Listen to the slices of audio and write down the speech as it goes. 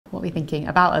are we thinking?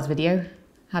 About us video.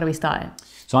 How do we start it?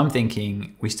 So I'm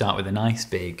thinking we start with a nice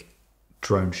big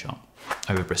drone shot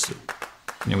over Bristol,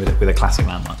 you know, with a classic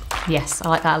landmark. Yes, I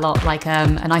like that a lot. Like a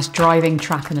nice driving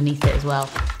track underneath it as well.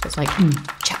 So it's like,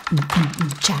 cha,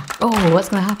 cha. Oh, what's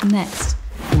going to happen next?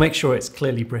 We'll make sure it's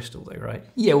clearly Bristol though, right?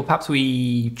 Yeah, well, perhaps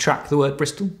we track the word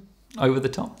Bristol over the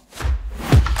top.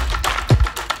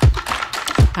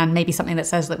 And maybe something that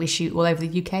says that we shoot all over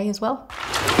the UK as well.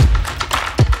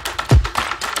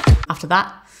 After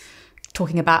that,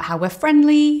 talking about how we're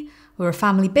friendly, we're a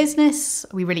family business,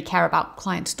 we really care about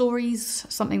client stories,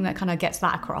 something that kind of gets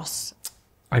that across.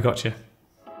 I got you.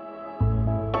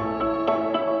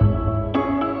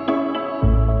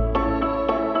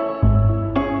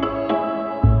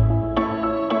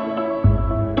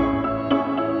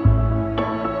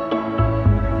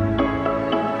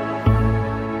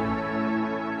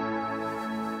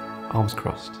 Arms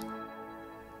crossed.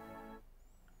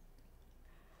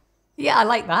 Yeah, I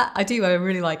like that. I do, I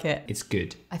really like it. It's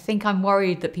good. I think I'm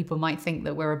worried that people might think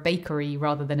that we're a bakery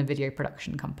rather than a video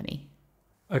production company.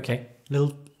 Okay,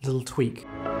 little tweak.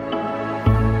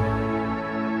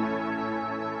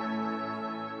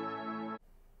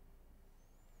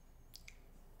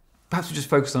 Perhaps we just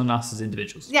focus on us as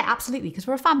individuals. Yeah, absolutely, because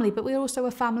we're a family, but we're also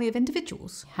a family of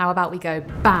individuals. How about we go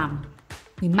bam,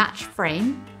 we match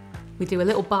frame, we do a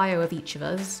little bio of each of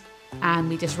us, and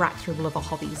we just rack through all of our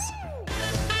hobbies.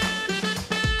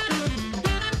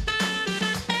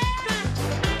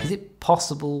 Is it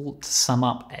possible to sum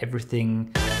up everything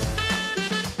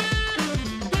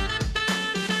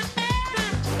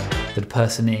that a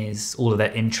person is, all of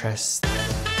their interests,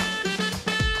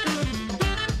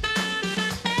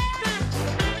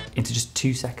 into just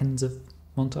 2 seconds of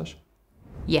montage?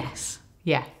 Yes,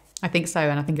 yeah, I think so,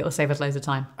 and I think it will save us loads of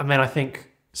time. And then I think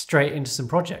straight into some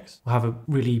projects. We'll have a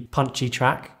really punchy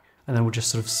track and then we'll just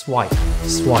sort of swipe,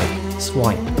 swipe,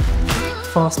 swipe.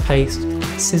 Fast-paced,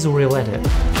 sizzle reel edit.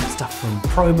 Stuff from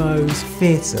promos,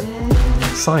 theatre,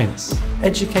 science,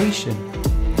 education.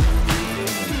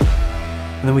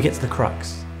 And then we get to the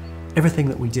crux. Everything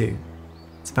that we do,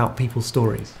 it's about people's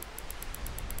stories.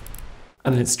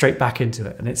 And then it's straight back into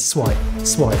it, and it's swipe,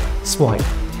 swipe, swipe.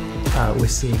 We're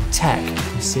seeing tech,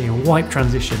 we're seeing a wipe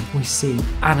transition, we see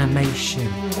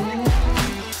animation,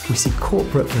 we see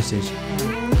corporate footage.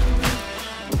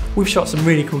 We've shot some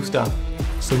really cool stuff,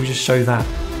 so we just show that.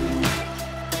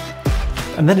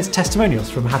 And then it's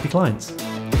testimonials from happy clients.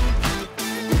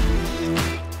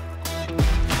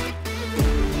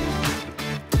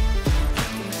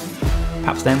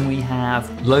 Perhaps then we have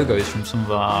logos from some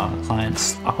of our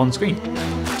clients up on screen. Do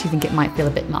you think it might feel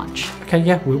a bit much? Okay,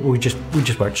 yeah, we just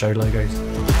won't show logos.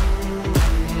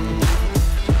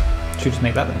 Should we just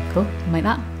make that then? Cool, we'll make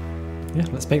that. Yeah,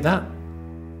 let's make that.